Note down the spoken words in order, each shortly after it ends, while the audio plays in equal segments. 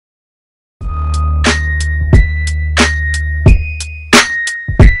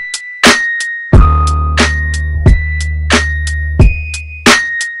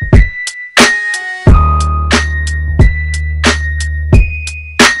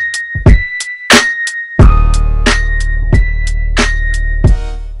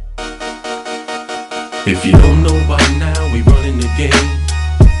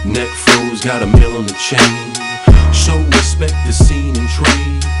got a mill on the chain. Show respect to scene and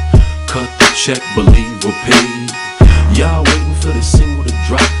trade. Cut the check, believe we're paid. Y'all waiting for the single to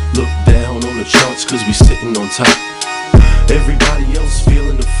drop. Look down on the charts cause we sitting on top. Everybody else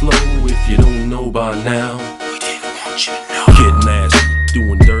feeling the flow. If you don't know by now, we didn't want you to know. Get nasty,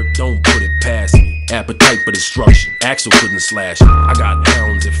 doing dirt, don't put it past me. Appetite for destruction, Axel couldn't slash me. I got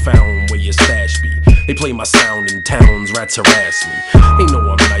hounds that found where your stash be. They play my sound in towns, rats harass me. They know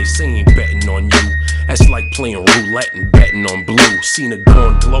I'm nice, they ain't betting on you. That's like playing roulette and betting on blue. Seen it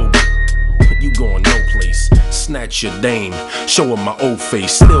going global, you going no place. Snatch your dame, show her my old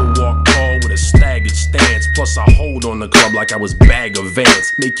face. Still walk tall with a staggered stance. Plus I hold on the club like I was Bag of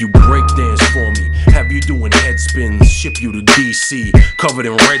Vance. Make you break dance for me, have you doing head spins. Ship you to DC, covered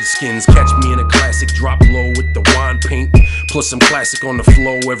in redskins. Catch me in a classic, drop low with the wine paint. Plus some classic on the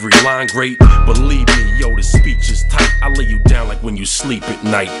flow, every line great. Believe me, yo, the speech is tight. I lay you down like when you sleep at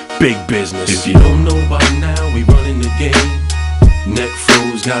night. Big business. If you don't know by now, we running the game. Neck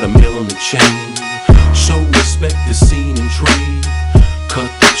froze, got a mill on the chain. Show respect to scene and trade. Cut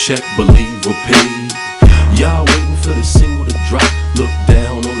the check, believe we're paid. Y'all waiting for the single to drop. Look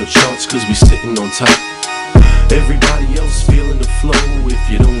down on the charts cause we sitting on top. Everybody else feeling the flow. If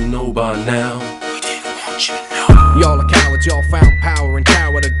you don't know by now, we didn't want you to know. Y'all are cowards, y'all found power and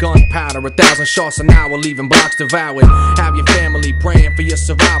tower to gunpowder. 1,000 shots an hour, leaving blocks devoured. Have your family praying for your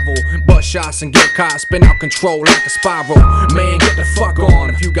survival. Bust shots and get caught, spin out control like a spiral. Man, get the fuck on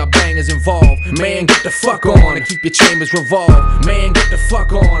if you got bangers involved. Man, get the fuck on and keep your chambers revolved. Man, get the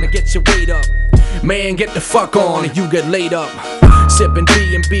fuck on and get your weight up. Man, get the fuck on and you get laid up. Sippin'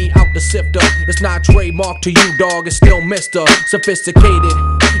 B&B out the sifter. It's not trademark to you, dog, it's still Mr. Sophisticated,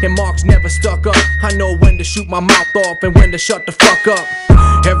 and Mark's never stuck up. I know when to shoot my mouth off and when to shut the fuck up.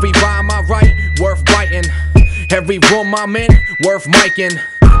 Every rhyme I write, worth writing. Every room I'm in, worth micing.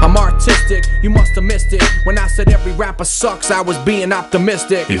 I'm artistic, you must have missed it. When I said every rapper sucks, I was being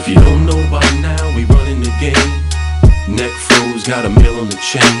optimistic. If you don't know by now, we running the game. Neck froze, got a mill on the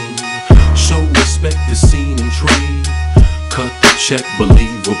chain. Show respect to scene and trade. Cut the check,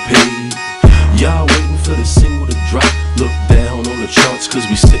 believe we're paid. Y'all waiting for the single to drop. Look down on the charts cause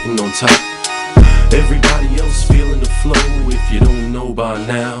we sitting on top.